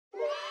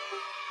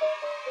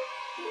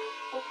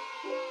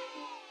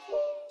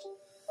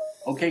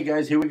Okay,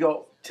 guys, here we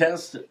go.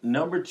 Test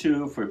number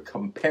 2 for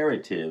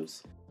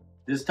comparatives.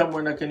 This time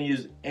we're not going to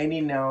use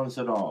any nouns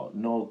at all.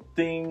 No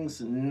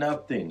things,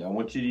 nothing. I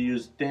want you to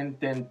use ten.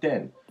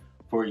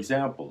 For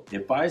example,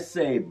 if I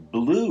say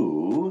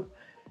blue,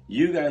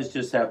 you guys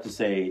just have to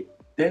say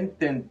ten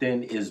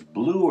is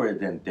bluer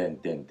than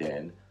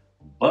ten.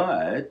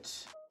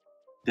 But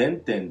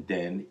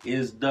ten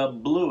is the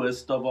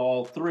bluest of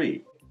all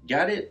three.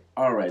 Got it?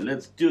 All right,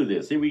 let's do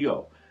this. Here we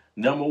go.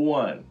 Number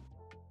 1,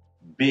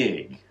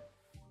 big.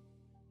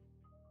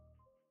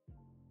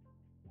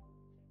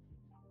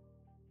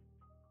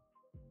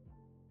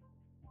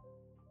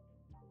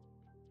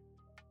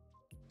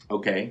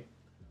 Okay,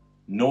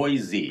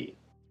 noisy.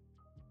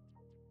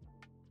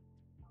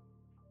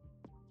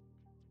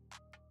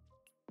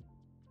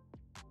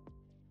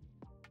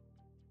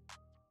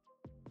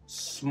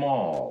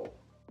 Small.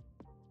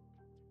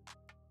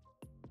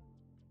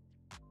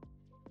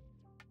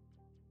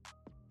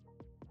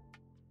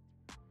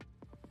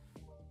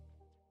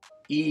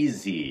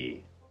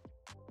 Easy.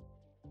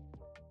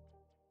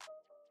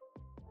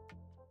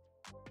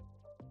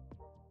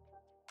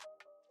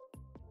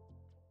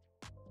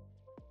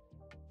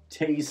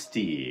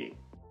 Tasty.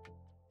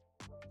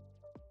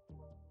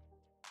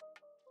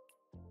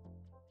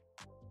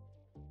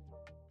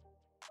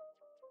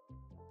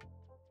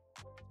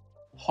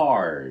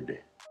 Hard.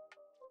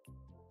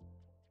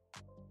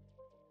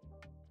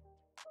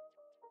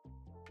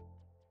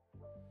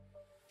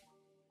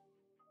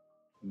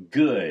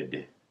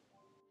 Good.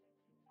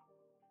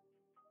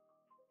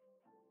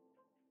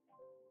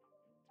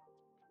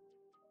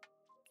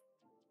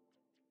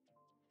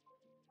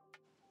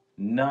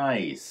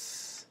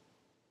 Nice.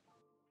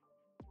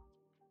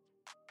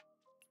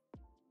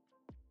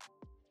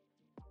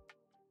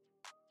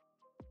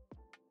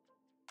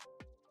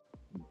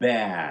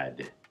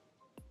 Bad.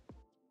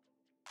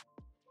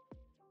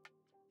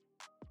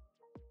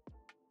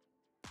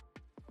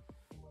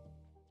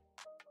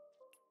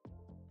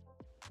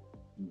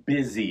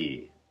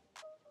 Busy.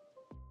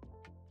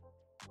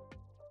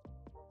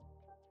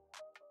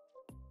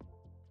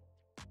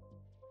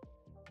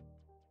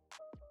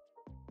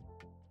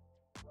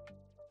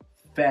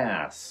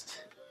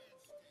 Fast.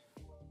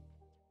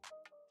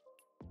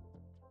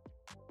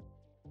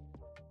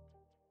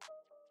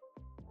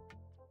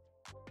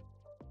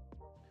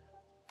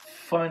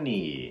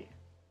 Funny.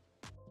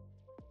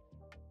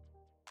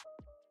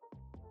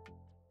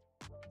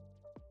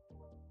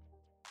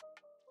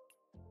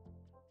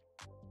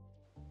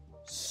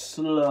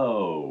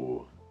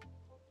 Slow.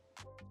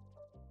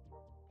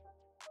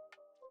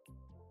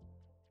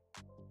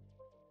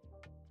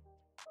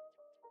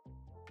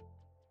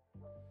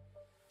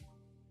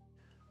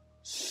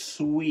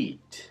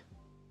 Sweet.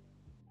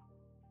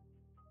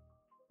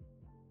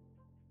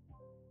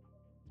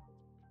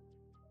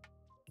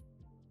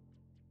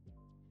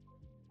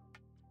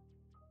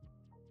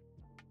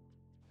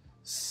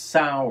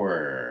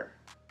 Sour.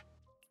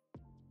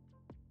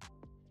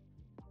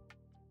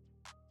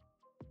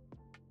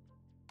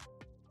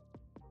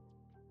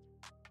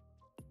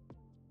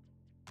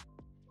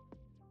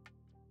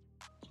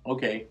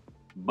 Okay,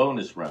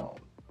 bonus round.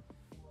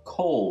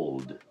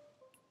 Cold.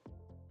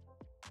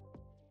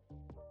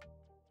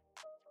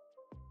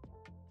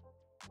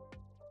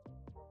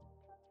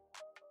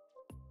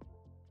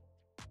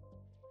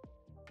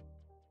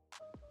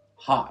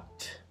 Hot.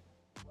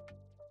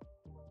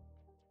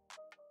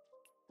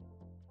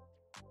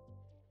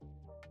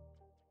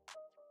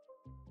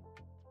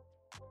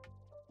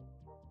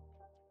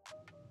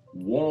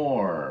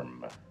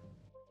 Warm.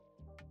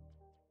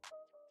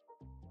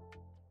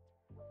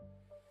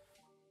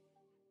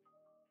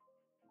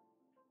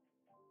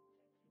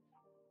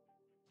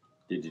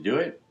 Did you do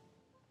it?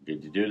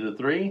 Did you do the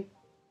 3?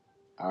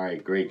 All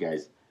right, great,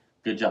 guys.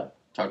 Good job.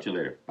 Talk to you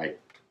later. Bye.